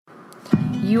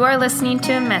You are listening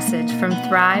to a message from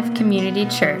Thrive Community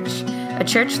Church, a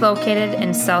church located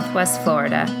in Southwest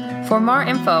Florida. For more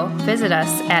info, visit us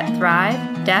at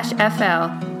thrive-fl.org.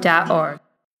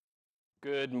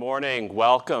 Good morning.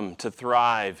 Welcome to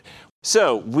Thrive.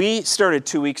 So we started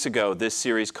 2 weeks ago this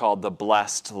series called The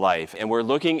Blessed Life, and we're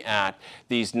looking at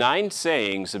these 9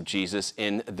 sayings of Jesus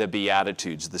in the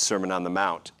Beatitudes, the Sermon on the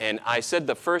Mount. And I said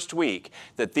the first week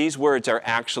that these words are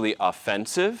actually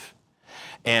offensive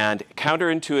and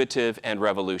counterintuitive and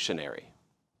revolutionary.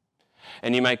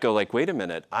 And you might go like, wait a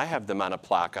minute, I have them on a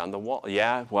plaque on the wall.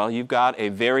 Yeah, well, you've got a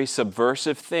very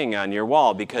subversive thing on your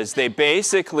wall because they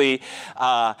basically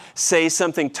say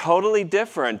something totally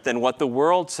different than what the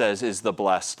world says is the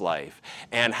blessed life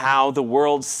and how the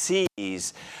world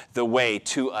sees the way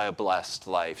to a blessed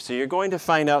life. So you're going to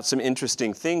find out some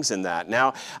interesting things in that.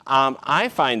 Now, I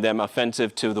find them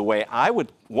offensive to the way I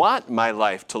would want my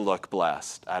life to look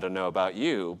blessed. I don't know about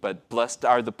you, but blessed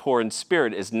are the poor in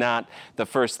spirit is not the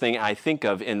first thing I think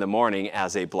of in the morning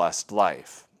as a blessed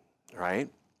life, right?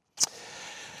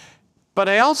 But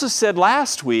I also said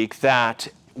last week that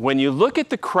when you look at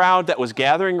the crowd that was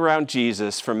gathering around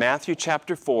Jesus from Matthew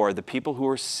chapter 4, the people who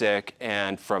were sick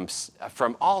and from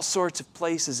all sorts of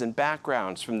places and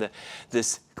backgrounds, from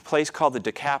this place called the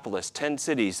Decapolis, 10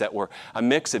 cities that were a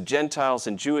mix of Gentiles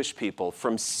and Jewish people.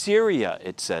 From Syria,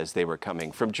 it says they were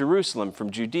coming, from Jerusalem, from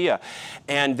Judea.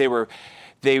 And they were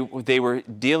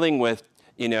dealing with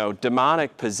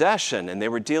demonic possession, and they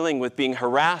were dealing with being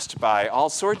harassed by all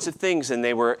sorts of things, and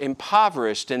they were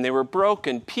impoverished, and they were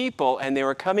broken people, and they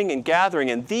were coming and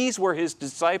gathering, and these were his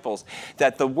disciples,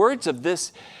 that the words of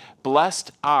this,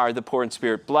 blessed are the poor in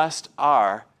spirit, blessed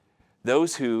are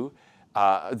those who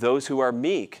are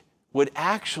meek, would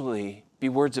actually be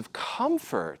words of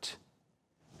comfort,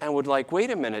 and would like, wait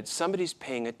a minute, somebody's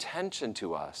paying attention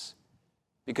to us,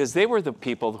 because they were the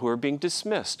people who were being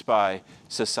dismissed by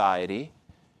society.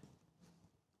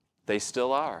 They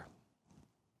still are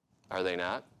they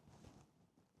not?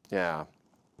 Yeah.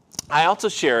 I also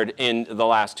shared in the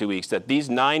last 2 weeks that these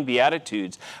 9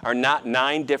 Beatitudes are not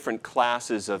 9 different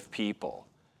classes of people,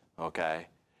 okay?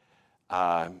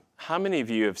 How many of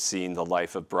you have seen The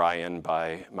Life of Brian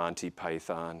by Monty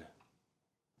Python?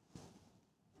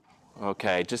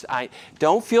 Okay, I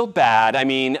don't feel bad. I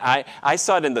mean, I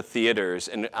saw it in the theaters,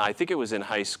 and I think it was in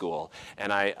high school,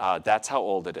 and that's how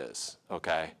old it is,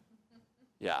 okay?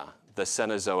 Yeah, the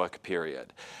Cenozoic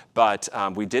period. But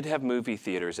we did have movie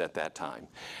theaters at that time.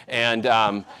 And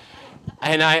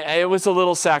it was a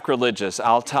little sacrilegious,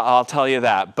 I'll tell you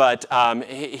that. But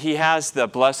he has the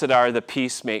blessed are the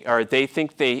peacemakers, or they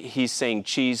think he's saying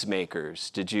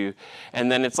cheesemakers. Did you?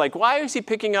 And then it's like, why is he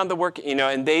picking on the work?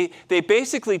 And they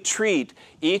basically treat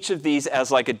each of these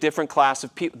as like a different class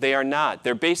of people. They are not.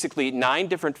 They're basically 9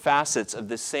 different facets of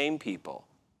the same people.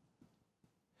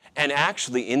 And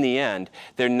actually, in the end,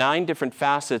 they're 9 different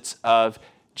facets of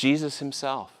Jesus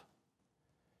himself.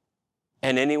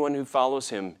 And anyone who follows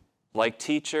him, like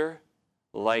teacher,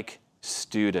 like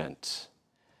student.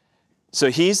 So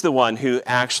he's the one who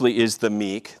actually is the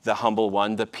meek, the humble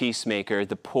one, the peacemaker,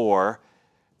 the poor,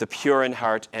 the pure in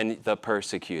heart, and the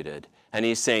persecuted. And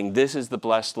he's saying, this is the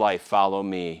blessed life, follow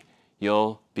me.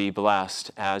 You'll be blessed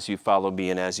as you follow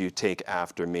me and as you take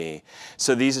after me.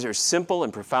 So these are simple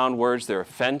and profound words. They're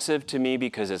offensive to me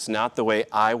because it's not the way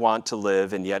I want to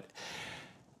live. And yet,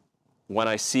 when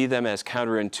I see them as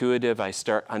counterintuitive, I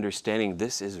start understanding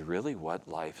this is really what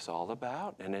life's all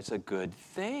about. And it's a good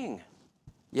thing.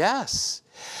 Yes.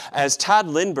 As Todd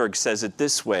Lindbergh says it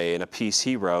this way in a piece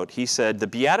he wrote, he said, the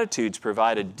Beatitudes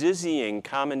provide a dizzying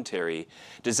commentary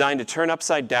designed to turn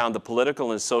upside down the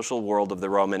political and social world of the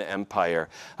Roman Empire,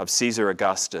 of Caesar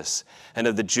Augustus, and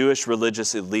of the Jewish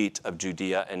religious elite of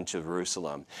Judea and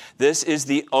Jerusalem. This is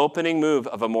the opening move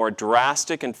of a more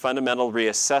drastic and fundamental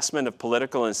reassessment of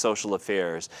political and social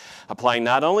affairs, applying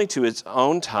not only to its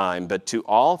own time, but to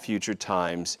all future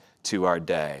times to our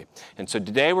day. And so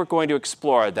today we're going to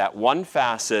explore that one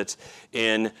facet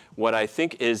in what I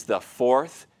think is the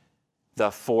fourth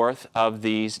of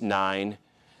these 9,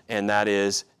 and that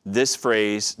is this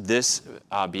phrase, this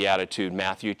beatitude,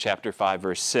 Matthew chapter 5,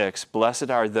 verse 6,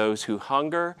 blessed are those who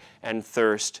hunger and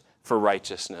thirst for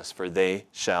righteousness, for they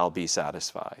shall be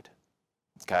satisfied.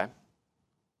 Okay?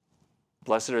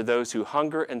 Blessed are those who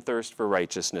hunger and thirst for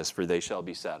righteousness, for they shall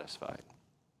be satisfied.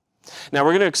 Now,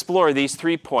 we're going to explore these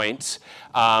 3 points.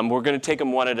 We're going to take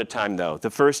them one at a time, though. The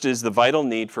first is the vital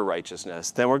need for righteousness.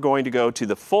 Then we're going to go to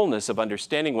the fullness of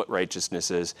understanding what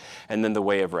righteousness is, and then the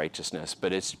way of righteousness.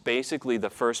 But it's basically the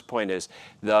first point is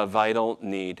the vital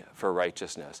need for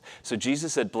righteousness. So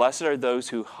Jesus said, blessed are those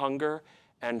who hunger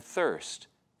and thirst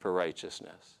for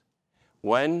righteousness.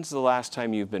 When's the last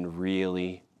time you've been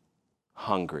really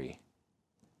hungry?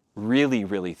 Really,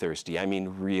 really thirsty? I mean,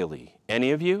 really.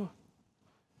 Any of you?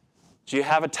 Do you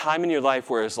have a time in your life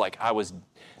where it's like I was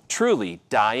truly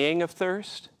dying of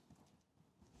thirst?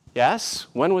 Yes?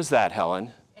 When was that,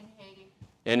 Helen? In Haiti.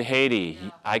 In Haiti. Yeah.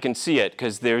 I can see it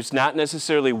because there's not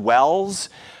necessarily wells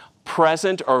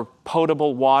present or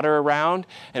potable water around,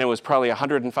 and it was probably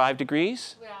 105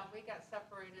 degrees. Yeah, we got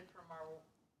separated from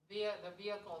the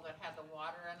vehicle that had the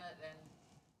water in it, and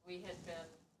we had been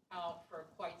out for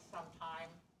quite some time,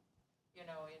 in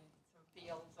some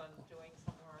fields and doing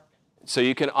some work. So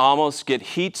you can almost get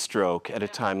heat stroke at a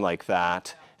time like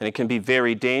that, and it can be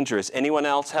very dangerous. Anyone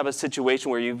else have a situation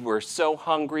where you were so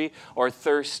hungry or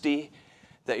thirsty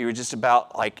that you were just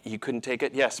about, like, you couldn't take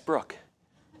it? Yes, Brooke.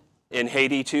 In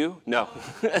Haiti too? No. I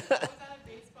was at a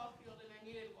baseball field and I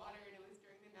needed water, and it was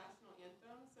during the national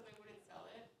anthem, so they wouldn't sell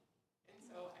it, and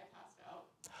so I passed out.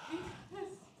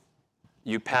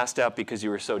 You passed out because you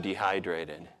were so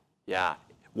dehydrated. Yeah.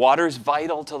 Water's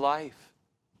vital to life,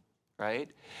 right?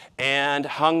 And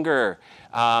hunger.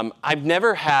 I've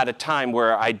never had a time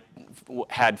where I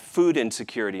had food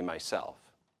insecurity myself,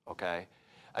 okay?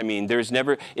 I mean, there's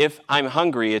never, if I'm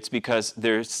hungry, it's because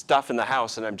there's stuff in the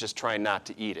house and I'm just trying not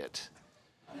to eat it.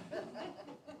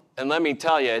 And let me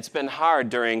tell you, it's been hard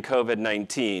during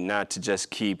COVID-19 not to just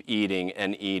keep eating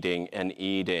and eating and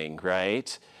eating,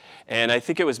 right? And I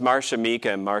think it was Marsha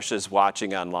Mika, and Marsha's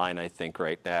watching online, I think,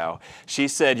 right now. She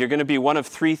said, you're going to be one of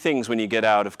three things when you get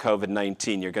out of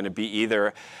COVID-19. You're going to be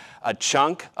either a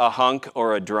chunk, a hunk,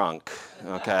 or a drunk,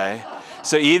 okay?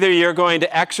 So either you're going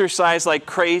to exercise like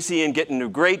crazy and get into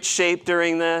great shape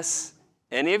during this.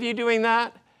 Any of you doing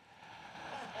that?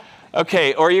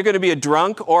 Okay, or you're going to be a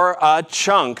drunk or a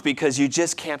chunk because you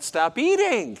just can't stop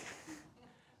eating.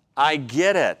 I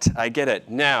get it.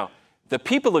 Now, the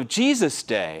people of Jesus'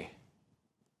 day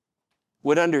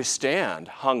would understand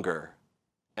hunger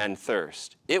and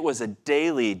thirst. It was a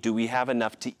daily, do we have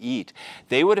enough to eat?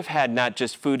 They would have had not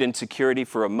just food insecurity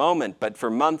for a moment, but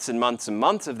for months and months and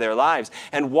months of their lives.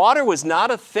 And water was not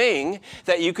a thing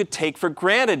that you could take for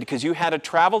granted because you had to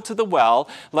travel to the well,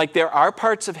 like there are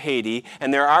parts of Haiti,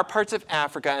 and there are parts of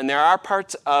Africa, and there are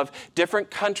parts of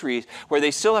different countries where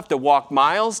they still have to walk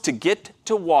miles to get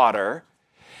to water,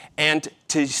 and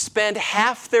to spend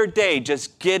half their day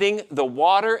just getting the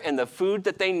water and the food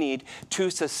that they need to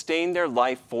sustain their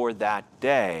life for that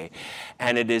day.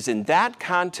 And it is in that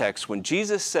context when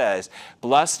Jesus says,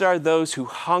 blessed are those who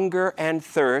hunger and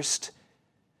thirst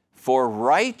for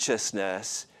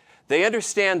righteousness, they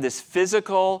understand this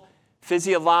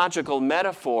physiological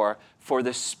metaphor for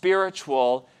the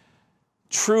spiritual,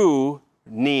 true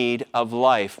need of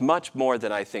life, much more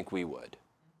than I think we would.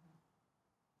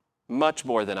 Much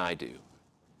more than I do.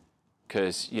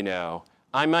 Because,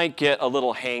 I might get a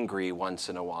little hangry once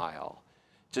in a while.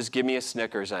 Just give me a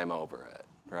Snickers, I'm over it,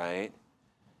 right?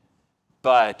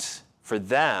 But for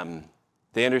them,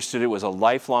 they understood it was a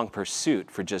lifelong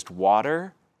pursuit for just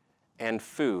water and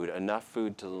food, enough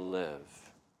food to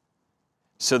live.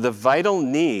 So the vital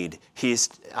need, he's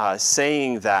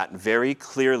saying that very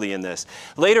clearly in this.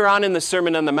 Later on in the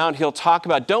Sermon on the Mount, he'll talk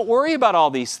about, don't worry about all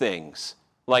these things,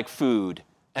 like food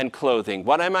and clothing.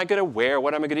 What am I going to wear?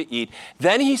 What am I going to eat?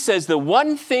 Then he says the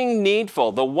one thing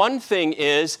needful, the one thing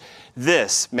is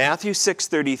this, Matthew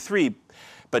 6:33,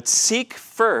 but seek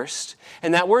first,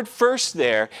 and that word first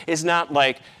there is not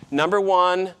like number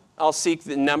one, I'll seek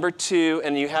the number two,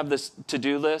 and you have this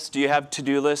to-do list. Do you have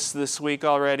to-do lists this week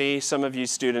already? Some of you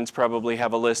students probably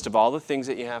have a list of all the things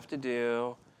that you have to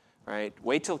do, right?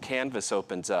 Wait till Canvas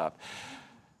opens up.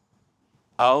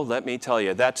 Oh, let me tell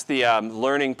you, that's the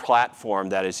learning platform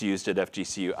that is used at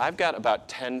FGCU. I've got about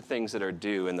 10 things that are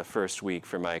due in the first week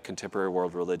for my Contemporary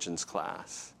World Religions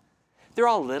class. They're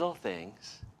all little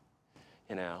things,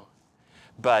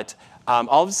 But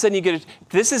all of a sudden you get,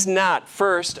 this is not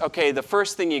first, okay, the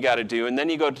first thing you got to do, and then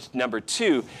you go to number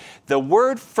two. The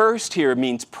word first here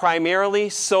means primarily,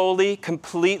 solely,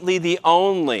 completely, the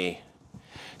only.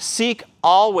 Seek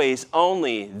always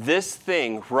only this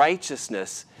thing,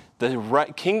 righteousness,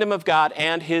 the kingdom of God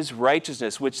and his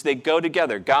righteousness, which they go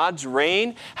together. God's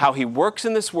reign, how he works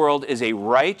in this world, is a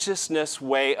righteousness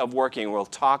way of working. We'll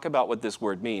talk about what this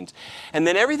word means. And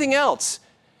then everything else,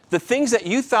 the things that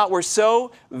you thought were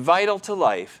so vital to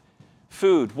life,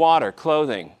 food, water,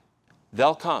 clothing,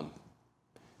 they'll come.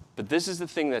 But this is the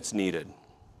thing that's needed.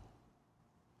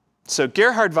 So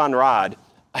Gerhard von Rad,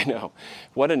 I know,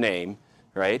 what a name,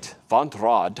 right? Von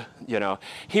Rad,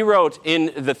 He wrote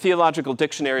in the Theological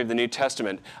Dictionary of the New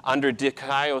Testament under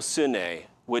dikaiosune,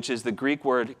 which is the Greek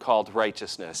word called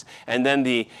righteousness, and then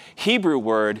the Hebrew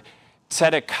word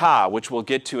tzedakah, which we'll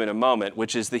get to in a moment,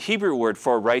 which is the Hebrew word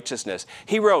for righteousness.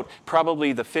 He wrote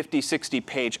probably the 50,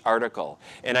 60-page article.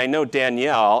 And I know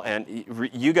Danielle, and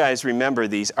you guys remember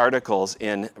these articles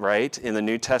in the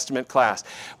New Testament class.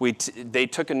 They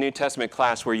took a New Testament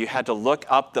class where you had to look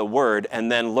up the word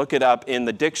and then look it up in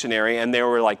the dictionary, and there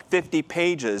were like 50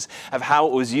 pages of how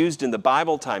it was used in the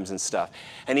Bible times and stuff.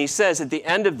 And he says at the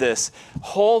end of this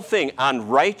whole thing on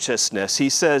righteousness, he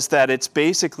says that it's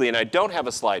basically, and I don't have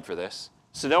a slide for this,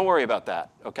 so don't worry about that,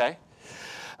 okay?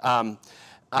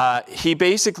 He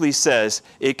basically says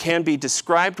it can be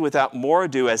described without more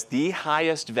ado as the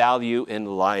highest value in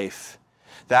life,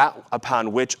 that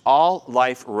upon which all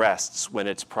life rests when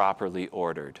it's properly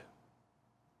ordered.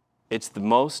 It's the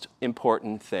most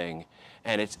important thing,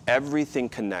 and it's everything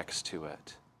connects to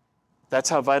it. That's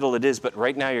how vital it is, but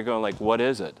right now you're going like, what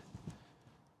is it?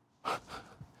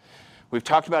 We've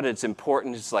talked about it, it's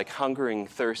important, it's like hungering,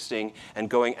 thirsting, and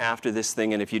going after this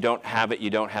thing, and if you don't have it, you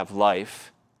don't have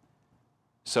life.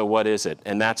 So what is it?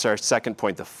 And that's our second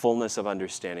point, the fullness of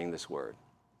understanding this word.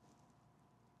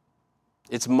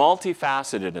 It's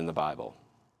multifaceted in the Bible.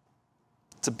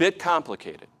 It's a bit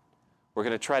complicated. We're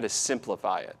going to try to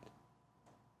simplify it.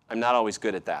 I'm not always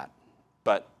good at that,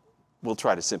 but we'll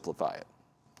try to simplify it,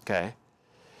 okay?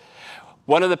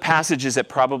 One of the passages that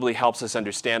probably helps us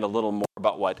understand a little more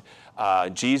about what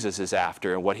Jesus is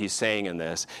after and what he's saying in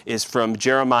this is from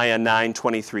Jeremiah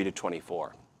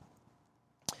 9:23-24.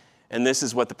 And this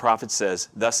is what the prophet says,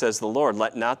 "Thus says the Lord,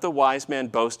 let not the wise man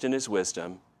boast in his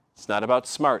wisdom." It's not about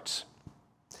smarts.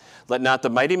 "Let not the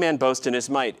mighty man boast in his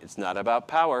might." It's not about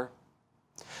power.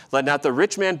 "Let not the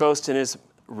rich man boast in his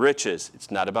riches."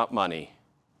 It's not about money.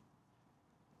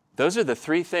 Those are the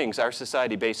three things our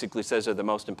society basically says are the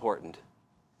most important.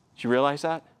 Did you realize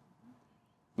that?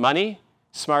 Money,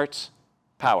 smarts,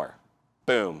 power.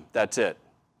 Boom, that's it.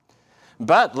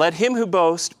 "But let him who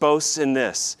boasts in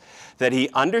this, that he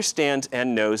understands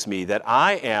and knows me, that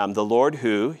I am the Lord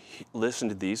who," listen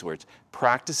to these words,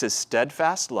 "practices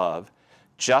steadfast love,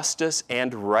 justice,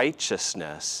 and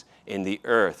righteousness in the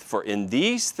earth. For in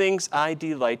these things I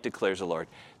delight, declares the Lord."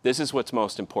 This is what's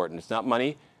most important. It's not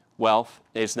money, wealth.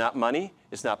 It's not money,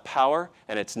 it's not power,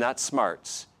 and it's not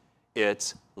smarts.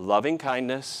 It's loving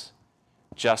kindness,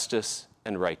 justice,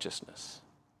 and righteousness.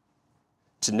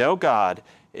 To know God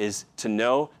is to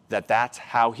know that that's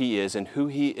how he is and who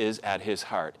he is at his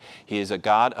heart. He is a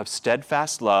God of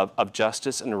steadfast love, of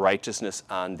justice and righteousness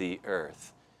on the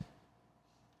earth.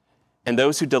 And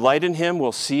those who delight in him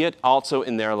will see it also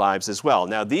in their lives as well.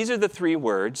 Now, these are the three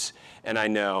words, and I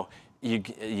know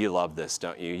you love this,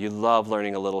 don't you? You love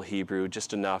learning a little Hebrew,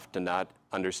 just enough to not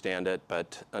understand it,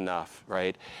 but enough,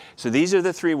 right? So these are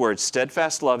the three words.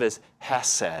 Steadfast love is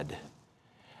hesed,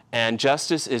 and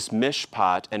justice is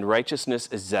mishpat, and righteousness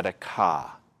is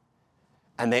tzedakah.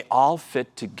 And they all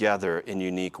fit together in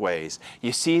unique ways.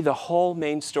 You see the whole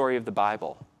main story of the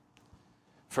Bible.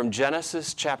 From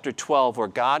Genesis chapter 12, where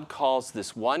God calls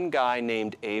this one guy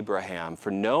named Abraham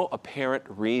for no apparent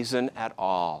reason at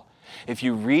all. If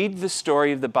you read the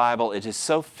story of the Bible, it is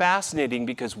so fascinating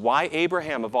because why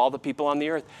Abraham of all the people on the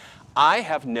earth? I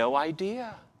have no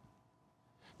idea.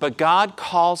 But God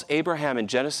calls Abraham in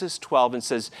Genesis 12 and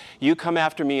says, "You come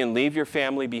after me and leave your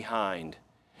family behind,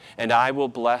 and I will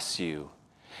bless you,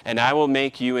 and I will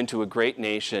make you into a great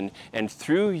nation, and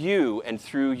through you and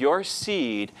through your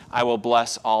seed, I will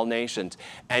bless all nations."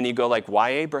 And you go like, why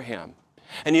Abraham?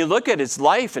 And you look at his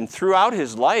life, and throughout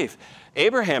his life,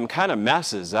 Abraham kind of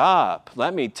messes up.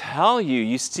 Let me tell you,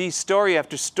 you see story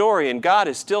after story, and God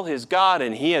is still his God,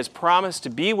 and he has promised to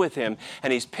be with him,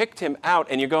 and he's picked him out,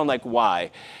 and you're going like, why?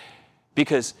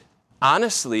 Because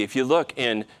honestly, if you look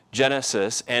in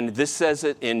Genesis, and this says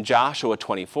it in Joshua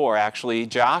 24, actually,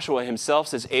 Joshua himself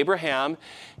says Abraham,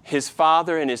 his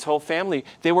father, and his whole family,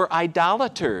 they were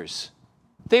idolaters.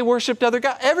 They worshiped other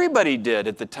gods. Everybody did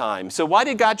at the time. So why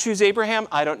did God choose Abraham?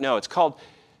 I don't know.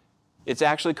 It's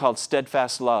actually called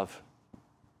steadfast love.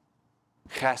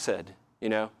 Chesed,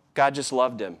 God just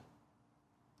loved him.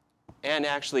 And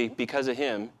actually, because of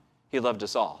him, he loved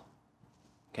us all.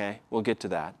 Okay, we'll get to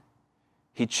that.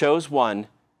 He chose one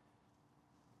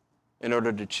in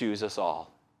order to choose us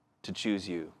all, to choose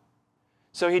you.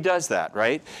 So he does that,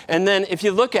 right? And then if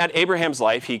you look at Abraham's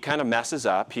life, he kind of messes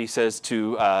up. He says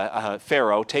to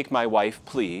Pharaoh, "Take my wife,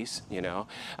 please."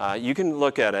 You can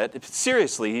look at it.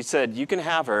 Seriously, he said, "You can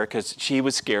have her," because she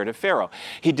was scared of Pharaoh.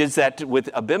 He did that with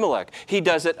Abimelech. He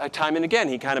does it time and again.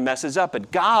 He kind of messes up,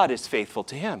 but God is faithful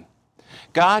to him.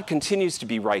 God continues to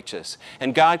be righteous,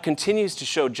 and God continues to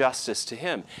show justice to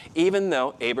him, even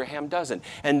though Abraham doesn't.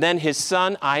 And then his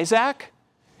son Isaac,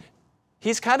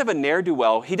 he's kind of a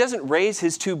ne'er-do-well. He doesn't raise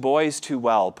his two boys too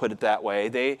well, put it that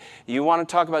way. You want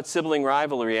to talk about sibling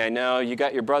rivalry. I know you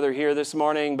got your brother here this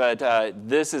morning, but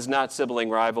this is not sibling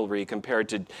rivalry compared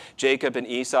to Jacob and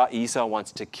Esau. Esau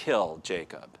wants to kill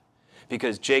Jacob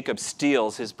because Jacob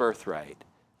steals his birthright,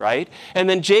 right? And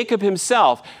then Jacob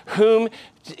himself, whom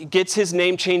gets his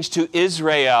name changed to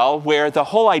Israel, where the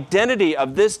whole identity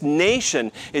of this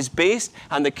nation is based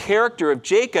on the character of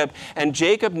Jacob, and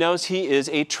Jacob knows he is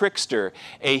a trickster.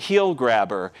 A heel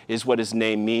grabber is what his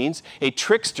name means. A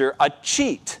trickster, a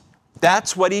cheat.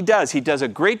 That's what he does. He does a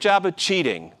great job of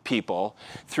cheating people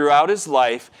throughout his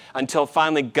life until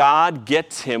finally God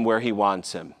gets him where he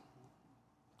wants him.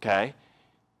 Okay?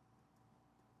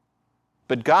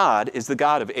 But God is the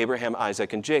God of Abraham,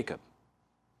 Isaac, and Jacob.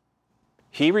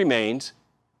 He remains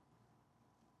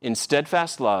in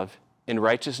steadfast love, in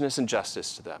righteousness and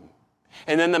justice to them.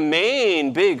 And then the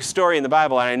main big story in the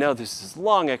Bible, and I know this is a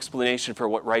long explanation for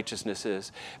what righteousness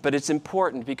is, but it's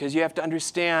important because you have to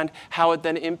understand how it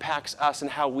then impacts us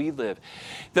and how we live.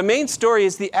 The main story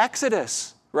is the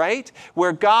Exodus, right?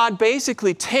 Where God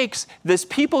basically takes this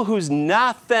people who's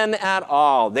nothing at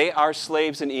all. They are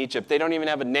slaves in Egypt. They don't even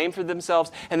have a name for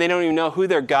themselves, and they don't even know who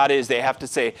their God is. They have to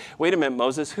say, wait a minute,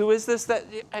 Moses, who is this?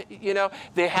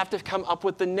 They have to come up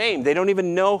with the name. They don't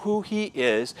even know who he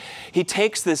is. He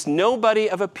takes this nobody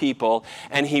of a people,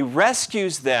 and he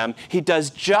rescues them. He does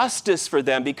justice for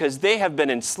them because they have been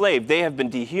enslaved. They have been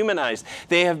dehumanized.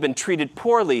 They have been treated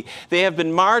poorly. They have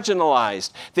been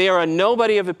marginalized. They are a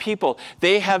nobody of a people.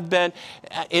 They have been,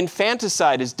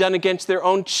 infanticide is done against their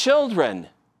own children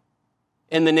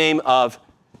in the name of,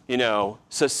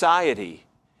 society.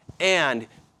 And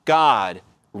God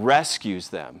rescues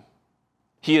them.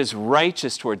 He is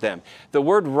righteous toward them. The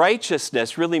word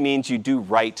righteousness really means you do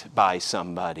right by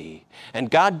somebody.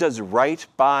 And God does right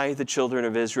by the children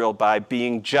of Israel by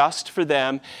being just for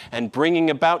them and bringing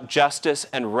about justice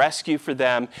and rescue for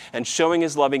them and showing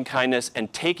his loving kindness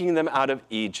and taking them out of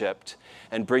Egypt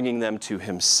and bringing them to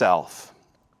himself.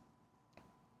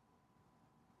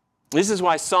 This is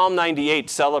why Psalm 98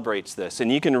 celebrates this.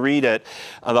 And you can read it,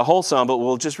 the whole psalm, but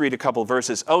we'll just read a couple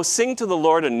verses. Oh, sing to the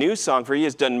Lord a new song, for he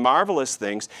has done marvelous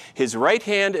things. His right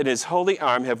hand and his holy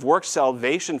arm have worked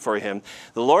salvation for him.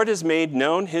 The Lord has made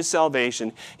known his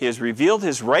salvation. He has revealed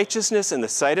his righteousness in the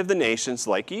sight of the nations,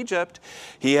 like Egypt.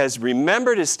 He has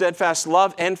remembered his steadfast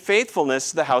love and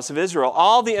faithfulness to the house of Israel.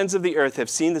 All the ends of the earth have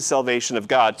seen the salvation of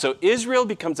God. So Israel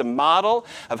becomes a model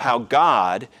of how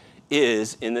God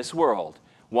is in this world.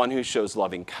 One who shows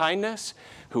loving kindness,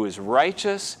 who is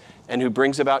righteous, and who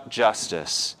brings about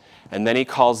justice. And then he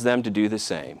calls them to do the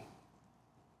same.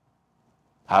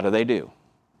 How do they do?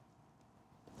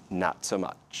 Not so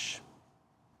much.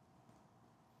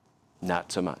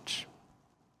 Not so much.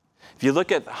 If you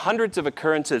look at hundreds of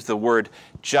occurrences of the word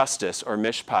justice or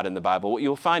mishpat in the Bible, what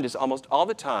you'll find is almost all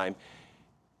the time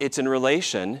it's in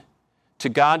relation to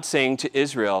God saying to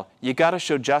Israel, you got to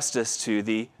show justice to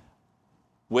the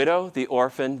widow, the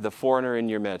orphan, the foreigner in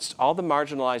your midst, all the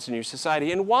marginalized in your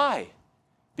society. And why?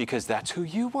 Because that's who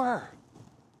you were.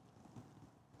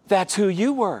 That's who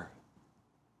you were.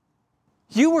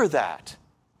 You were that.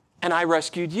 And I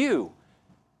rescued you.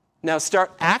 Now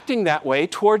start acting that way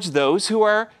towards those who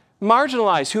are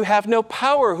marginalized, who have no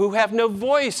power, who have no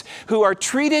voice, who are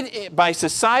treated by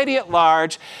society at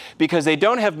large because they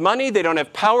don't have money, they don't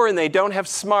have power, and they don't have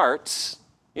smarts.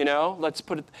 Let's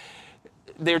put it...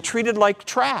 They're treated like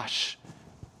trash.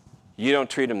 You don't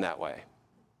treat them that way.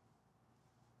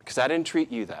 Because I didn't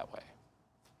treat you that way.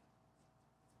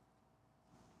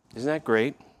 Isn't that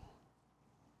great?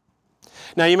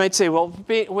 Now you might say, well,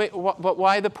 but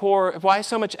why the poor? Why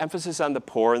so much emphasis on the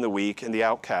poor and the weak and the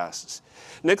outcasts?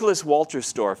 Nicholas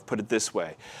Walterstorff put it this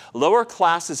way: lower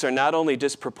classes are not only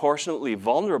disproportionately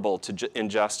vulnerable to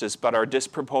injustice, but are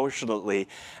disproportionately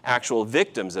actual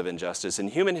victims of injustice. In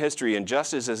human history,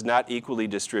 injustice is not equally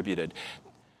distributed.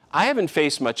 I haven't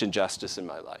faced much injustice in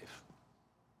my life.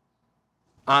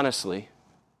 Honestly,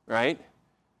 right?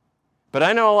 But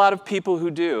I know a lot of people who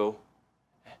do,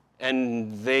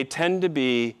 and they tend to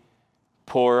be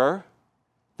poorer.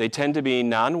 They tend to be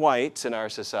non-whites in our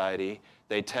society.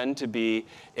 They tend to be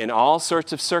in all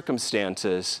sorts of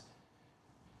circumstances,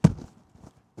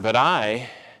 but I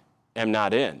am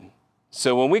not in.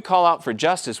 So when we call out for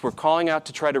justice, we're calling out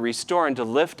to try to restore and to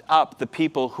lift up the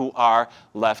people who are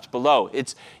left below.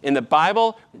 It's in the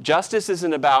Bible, justice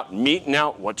isn't about meting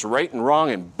out what's right and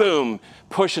wrong and boom,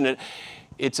 pushing it.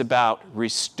 It's about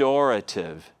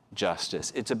restorative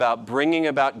justice. It's about bringing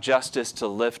about justice to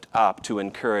lift up, to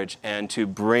encourage, and to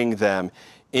bring them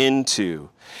into.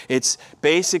 It's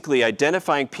basically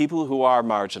identifying people who are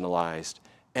marginalized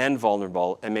and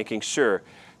vulnerable, and making sure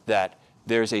that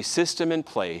there's a system in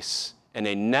place and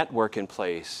a network in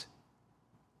place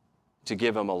to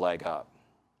give them a leg up.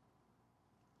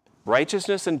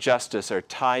 Righteousness and justice are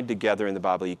tied together in the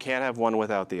Bible. You can't have one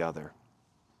without the other.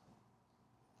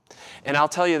 And I'll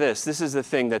tell you this is the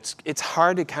thing it's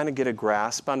hard to kind of get a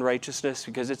grasp on righteousness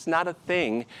because it's not a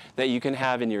thing that you can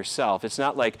have in yourself. It's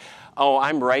not like, oh,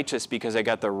 I'm righteous because I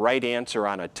got the right answer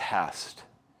on a test.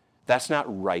 That's not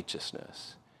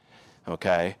righteousness,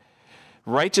 okay?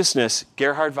 Righteousness,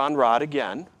 Gerhard von Rad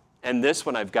again, and this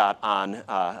one I've got on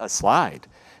a slide,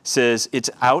 says it's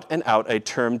out and out a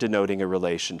term denoting a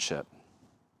relationship.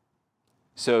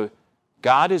 So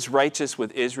God is righteous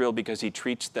with Israel because he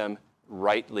treats them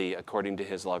rightly according to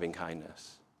his loving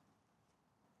kindness.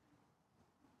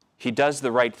 He does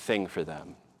the right thing for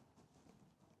them.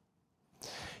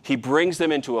 He brings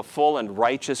them into a full and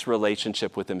righteous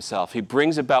relationship with himself. He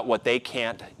brings about what they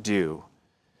can't do.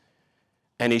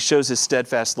 And he shows his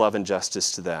steadfast love and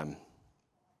justice to them.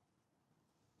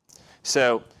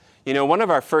 So, one of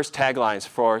our first taglines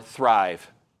for Thrive,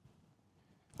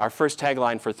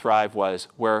 was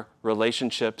where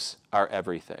relationships are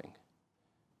everything.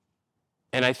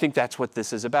 And I think that's what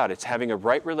this is about. It's having a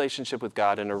right relationship with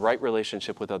God and a right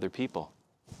relationship with other people.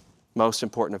 Most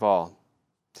important of all.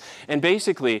 And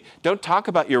basically, don't talk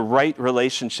about your right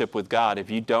relationship with God if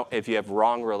you have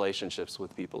wrong relationships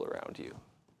with people around you.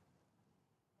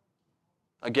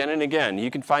 Again and again, you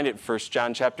can find it in 1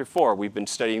 John chapter 4. We've been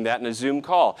studying that in a Zoom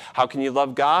call. How can you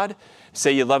love God?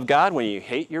 Say you love God when you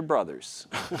hate your brothers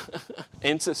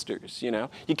and sisters,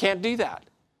 You can't do that.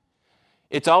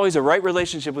 It's always a right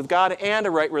relationship with God and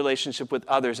a right relationship with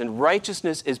others. And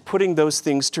righteousness is putting those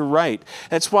things to right.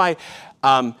 That's why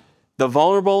the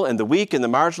vulnerable and the weak and the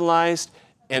marginalized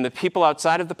and the people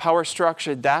outside of the power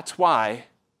structure, that's why,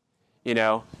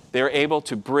 they're able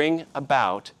to bring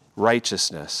about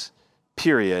righteousness,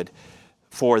 period,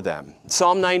 for them.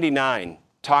 Psalm 99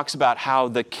 talks about how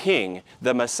the king,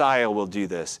 the Messiah, will do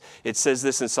this. It says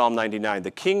this in Psalm 99,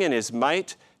 the king in his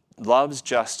might loves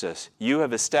justice. You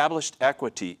have established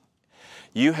equity.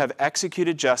 You have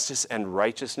executed justice and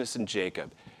righteousness in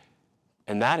Jacob.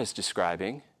 And that is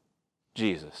describing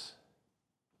Jesus.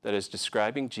 That is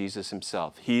describing Jesus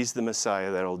himself. He's the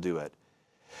Messiah that will do it.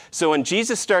 So when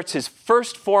Jesus starts his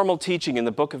first formal teaching in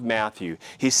the book of Matthew,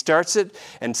 he starts it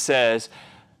and says,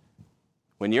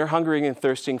 when you're hungering and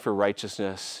thirsting for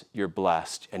righteousness, you're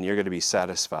blessed and you're going to be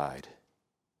satisfied.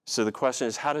 So the question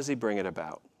is, how does he bring it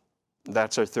about?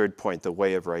 That's our third point, the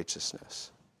way of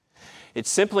righteousness. It's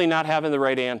simply not having the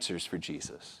right answers for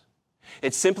Jesus.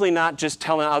 It's simply not just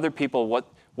telling other people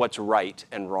what's right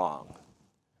and wrong.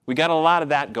 We got a lot of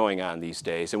that going on these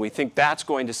days, and we think that's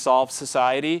going to solve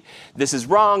society. This is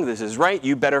wrong, this is right,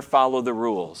 you better follow the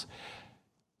rules.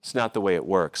 It's not the way it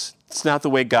works. It's not the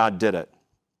way God did it.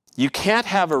 You can't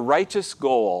have a righteous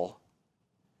goal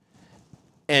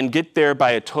and get there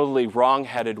by a totally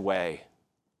wrong-headed way.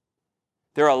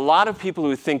 There are a lot of people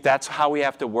who think that's how we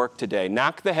have to work today.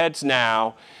 Knock the heads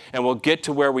now, and we'll get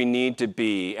to where we need to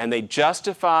be. And they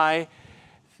justify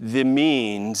the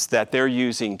means that they're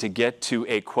using to get to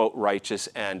a, quote, righteous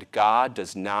end. God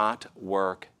does not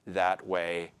work that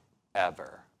way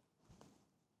ever.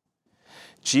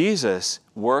 Jesus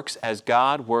works as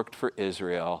God worked for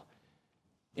Israel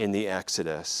in the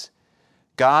Exodus.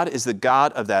 God is the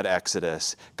God of that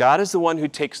Exodus. God is the one who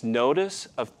takes notice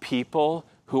of people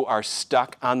who are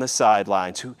stuck on the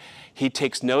sidelines. He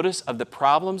takes notice of the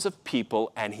problems of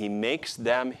people and he makes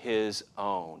them his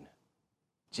own.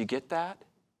 Do you get that?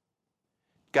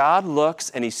 God looks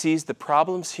and he sees the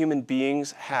problems human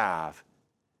beings have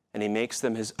and he makes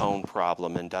them his own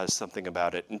problem and does something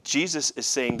about it. And Jesus is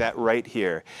saying that right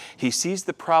here. He sees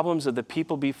the problems of the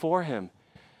people before him.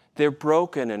 They're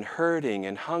broken and hurting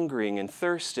and hungering and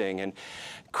thirsting and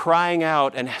crying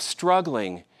out and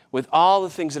struggling with all the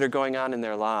things that are going on in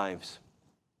their lives.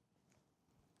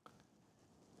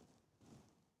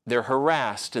 They're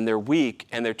harassed and they're weak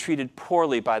and they're treated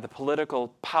poorly by the political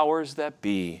powers that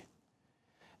be.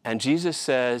 And Jesus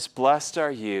says, blessed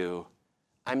are you.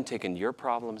 I'm taking your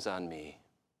problems on me.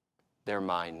 They're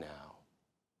mine now.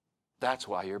 That's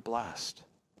why you're blessed.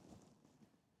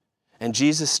 And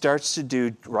Jesus starts to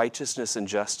do righteousness and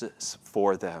justice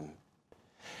for them.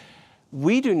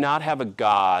 We do not have a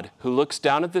God who looks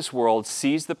down at this world,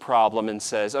 sees the problem, and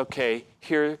says, okay,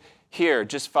 here,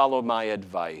 just follow my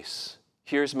advice.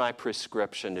 Here's my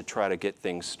prescription to try to get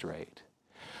things straight.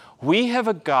 We have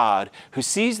a God who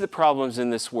sees the problems in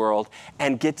this world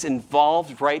and gets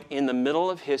involved right in the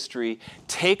middle of history,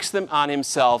 takes them on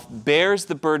himself, bears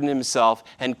the burden himself,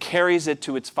 and carries it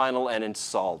to its final end and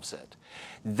solves it.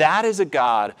 That is a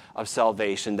God of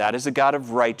salvation. That is a God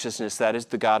of righteousness. That is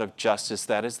the God of justice.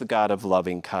 That is the God of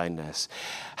loving kindness.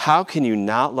 How can you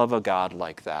not love a God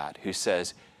like that who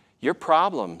says, your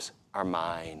problems are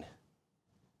mine.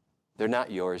 They're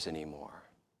not yours anymore.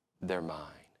 They're mine.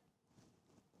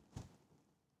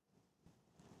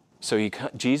 So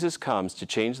Jesus comes to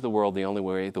change the world the only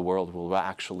way the world will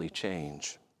actually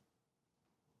change.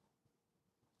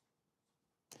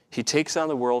 He takes on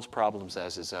the world's problems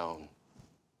as his own.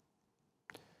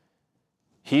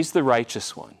 He's the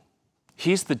righteous one.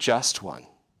 He's the just one.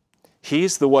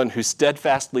 He's the one who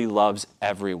steadfastly loves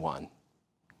everyone.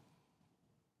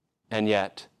 And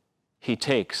yet, he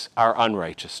takes our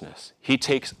unrighteousness. He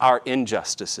takes our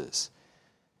injustices.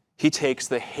 He takes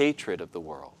the hatred of the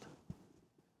world.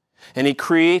 And he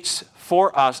creates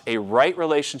for us a right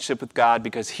relationship with God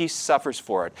because he suffers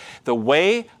for it. The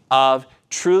way of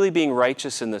truly being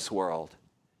righteous in this world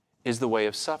is the way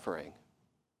of suffering.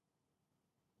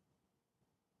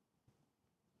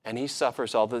 And he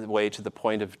suffers all the way to the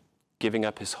point of giving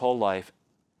up his whole life,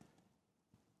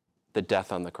 the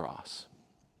death on the cross,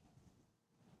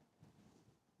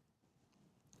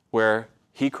 where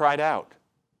he cried out,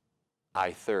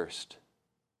 I thirst.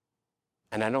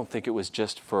 And I don't think it was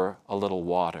just for a little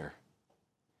water.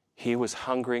 He was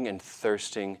hungering and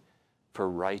thirsting for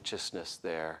righteousness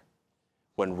there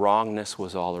when wrongness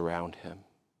was all around him.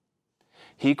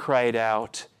 He cried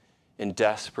out in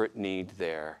desperate need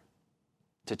there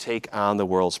to take on the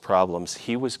world's problems.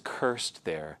 He was cursed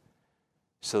there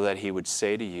so that he would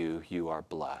say to you, you are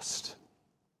blessed.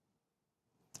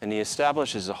 And he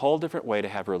establishes a whole different way to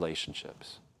have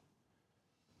relationships.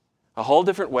 A whole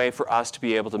different way for us to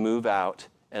be able to move out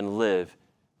and live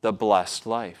the blessed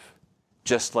life,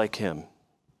 just like him.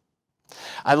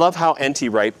 I love how N.T.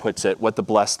 Wright puts it, what the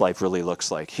blessed life really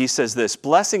looks like. He says this,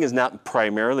 blessing is not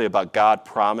primarily about God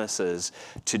promises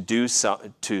to do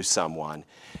to someone.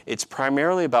 It's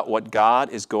primarily about what God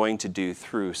is going to do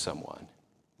through someone.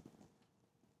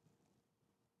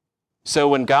 So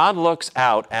when God looks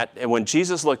out and when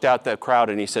Jesus looked out the crowd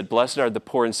and he said, blessed are the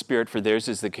poor in spirit, for theirs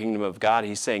is the kingdom of God,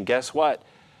 he's saying, guess what?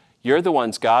 You're the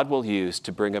ones God will use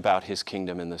to bring about his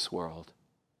kingdom in this world.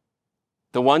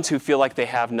 The ones who feel like they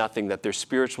have nothing, that they're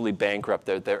spiritually bankrupt,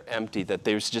 they're empty, that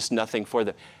there's just nothing for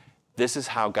them. This is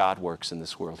how God works in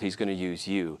this world. He's going to use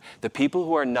you. The people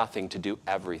who are nothing to do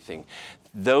everything.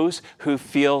 Those who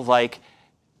feel like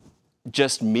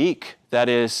just meek, that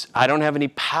is, I don't have any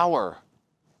power.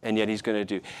 And yet he's going to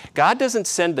do. God doesn't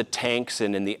send the tanks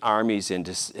in and the armies in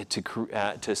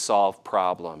to solve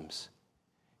problems.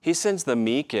 He sends the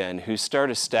meek in who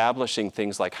start establishing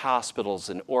things like hospitals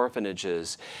and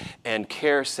orphanages and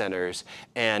care centers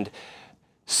and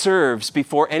serves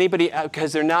before anybody,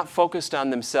 because they're not focused on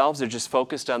themselves, they're just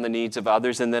focused on the needs of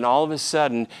others. And then all of a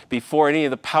sudden, before any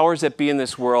of the powers that be in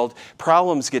this world,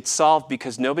 problems get solved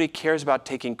because nobody cares about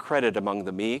taking credit among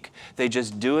the meek. They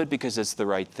just do it because it's the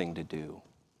right thing to do.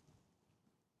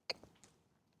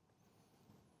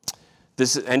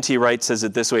 This N.T. Wright says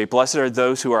it this way, blessed are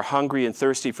those who are hungry and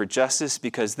thirsty for justice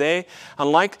because they,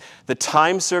 unlike the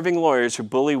time-serving lawyers who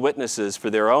bully witnesses for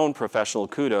their own professional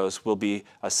kudos, will be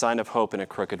a sign of hope in a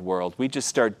crooked world. We just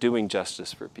start doing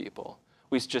justice for people.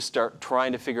 We just start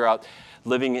trying to figure out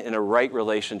living in a right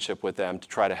relationship with them to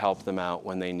try to help them out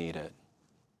when they need it.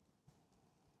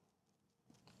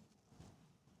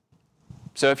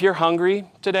 So if you're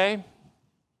hungry today,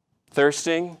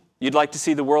 thirsting, you'd like to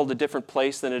see the world a different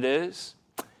place than it is,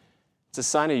 it's a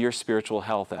sign of your spiritual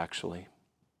health, actually.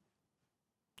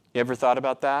 You ever thought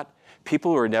about that?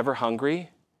 People who are never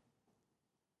hungry,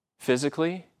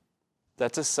 physically,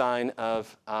 that's a sign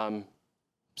of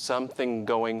something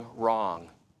going wrong.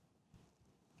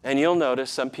 And you'll notice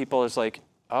some people is like,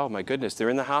 oh my goodness, they're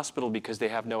in the hospital because they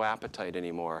have no appetite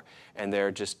anymore, and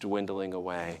they're just dwindling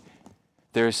away.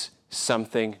 There's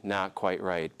something not quite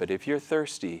right. But if you're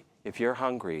thirsty, if you're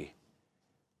hungry,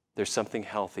 there's something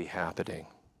healthy happening.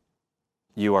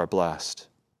 You are blessed.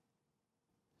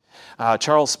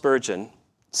 Charles Spurgeon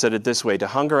said it this way, to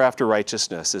hunger after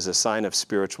righteousness is a sign of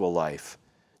spiritual life.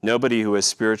 Nobody who is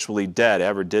spiritually dead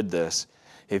ever did this.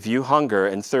 If you hunger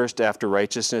and thirst after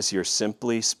righteousness, you're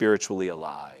simply spiritually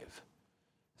alive.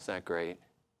 Isn't that great?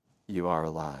 You are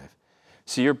alive.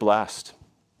 So you're blessed.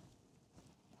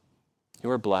 You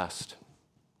are blessed.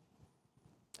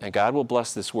 And God will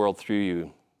bless this world through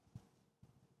you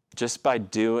just by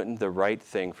doing the right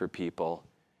thing for people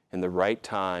in the right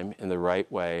time, in the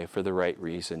right way, for the right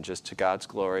reason, just to God's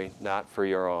glory, not for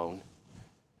your own.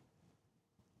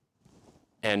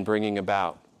 And bringing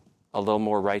about a little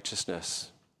more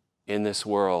righteousness in this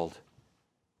world.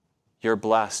 You're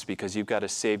blessed because you've got a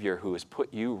Savior who has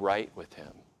put you right with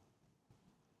him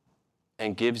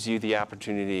and gives you the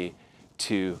opportunity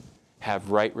to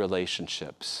have right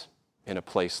relationships in a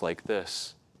place like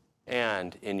this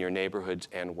and in your neighborhoods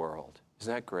and world.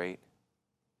 Isn't that great?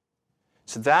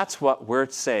 So that's what we're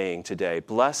saying today.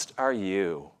 Blessed are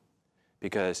you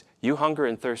because you hunger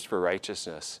and thirst for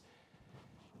righteousness.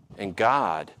 And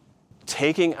God,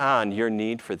 taking on your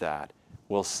need for that,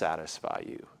 will satisfy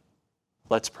you.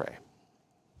 Let's pray.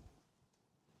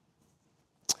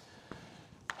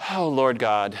 Oh, Lord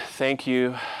God, thank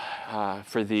you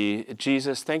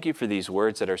Jesus, thank you for these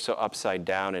words that are so upside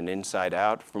down and inside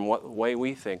out from what way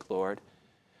we think, Lord.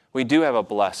 We do have a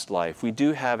blessed life. We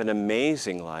do have an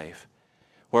amazing life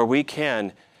where we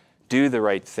can do the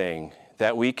right thing,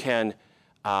 that we can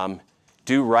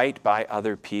do right by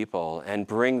other people and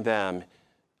bring them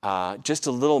just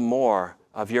a little more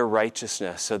of your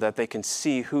righteousness so that they can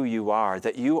see who you are,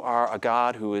 that you are a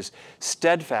God who is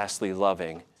steadfastly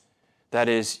loving. That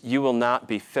is, you will not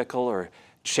be fickle or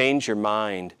change your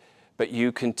mind, but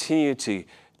you continue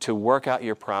to work out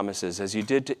your promises as you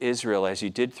did to Israel, as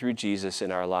you did through Jesus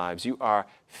in our lives. You are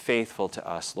faithful to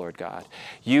us, Lord God.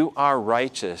 You are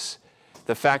righteous.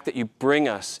 The fact that you bring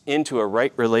us into a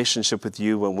right relationship with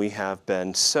you when we have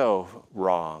been so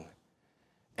wrong.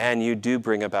 And you do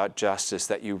bring about justice,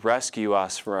 that you rescue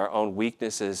us from our own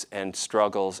weaknesses and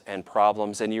struggles and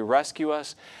problems, and you rescue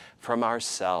us from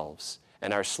ourselves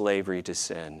and our slavery to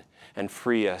sin, and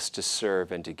free us to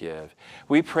serve and to give.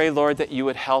 We pray, Lord, that you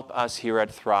would help us here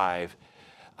at Thrive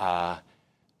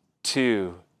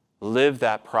to live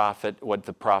that what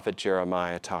the prophet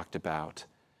Jeremiah talked about,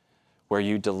 where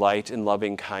you delight in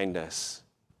loving kindness,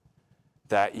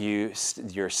 that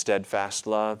your steadfast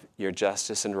love, your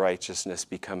justice and righteousness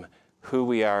become who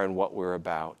we are and what we're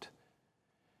about.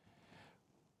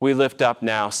 We lift up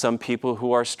now some people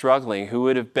who are struggling, who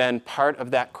would have been part of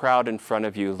that crowd in front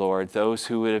of you, Lord, those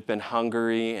who would have been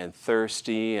hungry and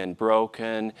thirsty and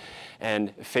broken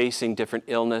and facing different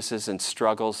illnesses and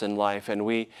struggles in life. And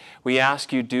we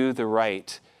ask you do the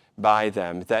right by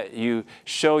them, that you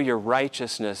show your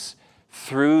righteousness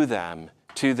through them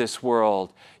to this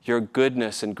world, your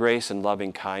goodness and grace and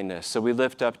loving kindness. So we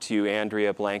lift up to you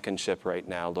Andrea Blankenship right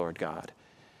now, Lord God,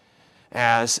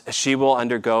 as she will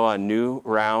undergo a new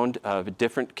round of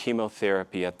different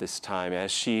chemotherapy at this time,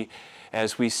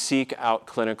 as we seek out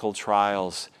clinical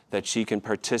trials that she can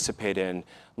participate in,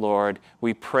 Lord,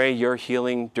 we pray your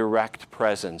healing direct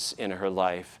presence in her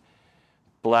life.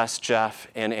 Bless Jeff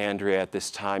and Andrea at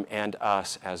this time and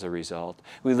us as a result.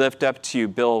 We lift up to you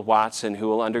Bill Watson, who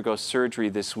will undergo surgery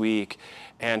this week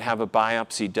and have a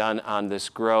biopsy done on this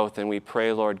growth. And we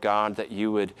pray, Lord God, that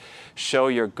you would show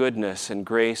your goodness and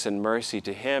grace and mercy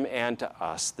to him and to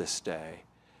us this day.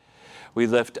 We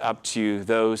lift up to you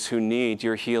those who need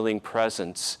your healing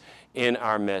presence in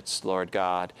our midst, Lord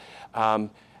God.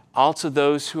 Also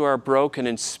those who are broken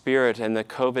in spirit and the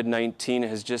COVID-19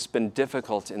 has just been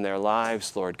difficult in their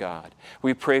lives, Lord God.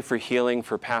 We pray for healing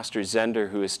for Pastor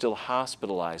Zender, who is still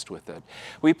hospitalized with it.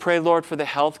 We pray, Lord, for the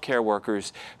healthcare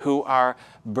workers who are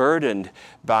burdened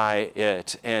by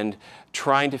it and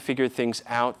trying to figure things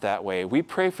out that way. We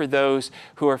pray for those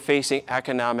who are facing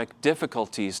economic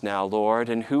difficulties now, Lord,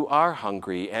 and who are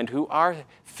hungry and who are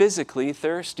physically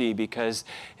thirsty because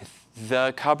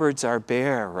the cupboards are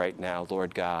bare right now,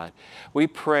 Lord God. We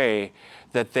pray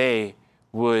that they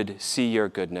would see your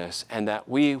goodness and that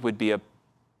we would be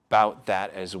about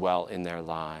that as well in their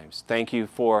lives. Thank you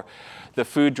for the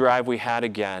food drive we had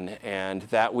again, and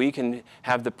that we can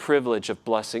have the privilege of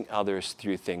blessing others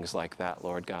through things like that,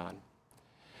 Lord God.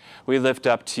 We lift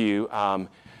up to you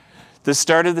the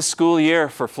start of the school year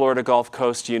for Florida Gulf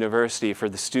Coast University, for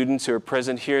the students who are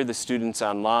present here, the students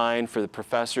online, for the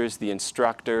professors, the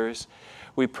instructors.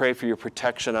 We pray for your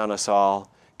protection on us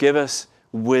all. Give us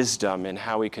wisdom in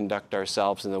how we conduct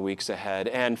ourselves in the weeks ahead,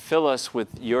 and fill us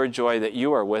with your joy that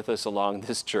you are with us along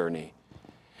this journey.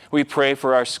 We pray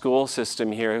for our school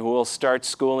system here, who will start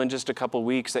school in just a couple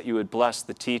weeks, that you would bless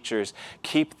the teachers,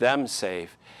 keep them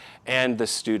safe, and the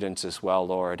students as well,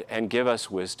 Lord, and give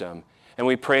us wisdom. And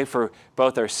we pray for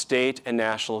both our state and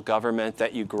national government,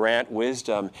 that you grant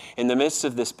wisdom in the midst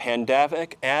of this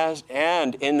pandemic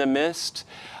and in the midst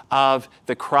of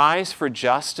the cries for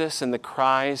justice and the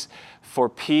cries for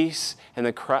peace and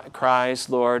the cries,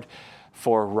 Lord,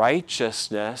 for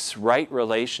righteousness, right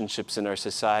relationships in our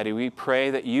society. We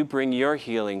pray that you bring your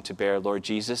healing to bear, Lord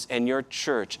Jesus, and your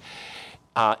church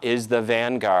is the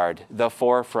vanguard, the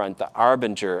forefront, the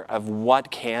arbinger of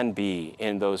what can be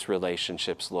in those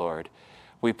relationships, Lord.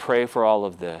 We pray for all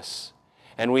of this.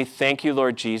 And we thank you,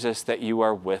 Lord Jesus, that you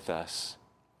are with us.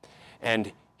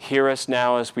 And Hear us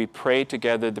now as we pray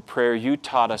together the prayer you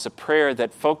taught us, a prayer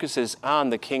that focuses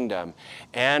on the kingdom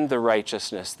and the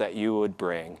righteousness that you would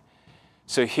bring.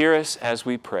 So hear us as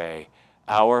we pray.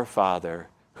 Our Father,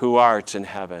 who art in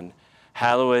heaven,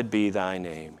 hallowed be thy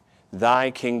name. Thy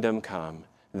kingdom come,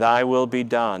 thy will be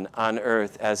done on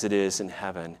earth as it is in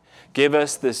heaven. Give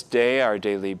us this day our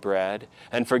daily bread,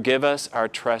 and forgive us our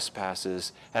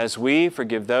trespasses, as we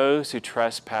forgive those who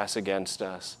trespass against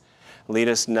us. Lead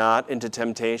us not into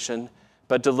temptation,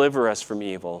 but deliver us from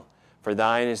evil. For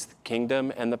thine is the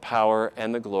kingdom and the power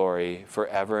and the glory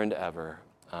forever and ever.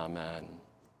 Amen.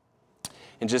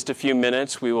 In just a few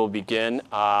minutes, we will begin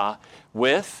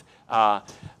with a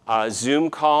Zoom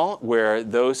call where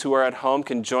those who are at home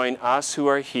can join us who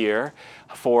are here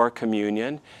for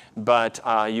communion. But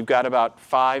you've got about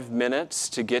 5 minutes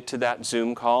to get to that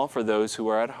Zoom call for those who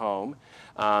are at home.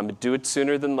 Do it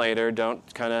sooner than later. Don't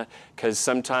because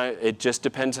sometimes it just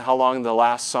depends how long the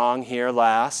last song here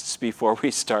lasts before we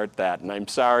start that. And I'm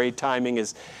sorry, timing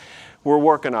is, we're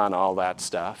working on all that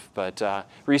stuff. But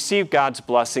receive God's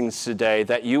blessings today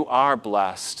that you are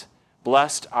blessed.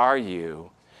 Blessed are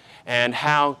you. And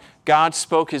how God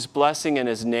spoke his blessing and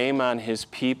his name on his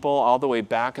people all the way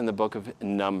back in the book of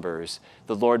Numbers.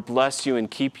 The Lord bless you and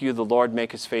keep you. The Lord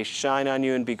make his face shine on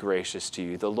you and be gracious to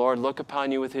you. The Lord look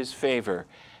upon you with his favor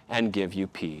and give you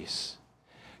peace.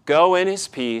 Go in his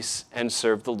peace and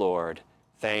serve the Lord.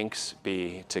 Thanks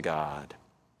be to God.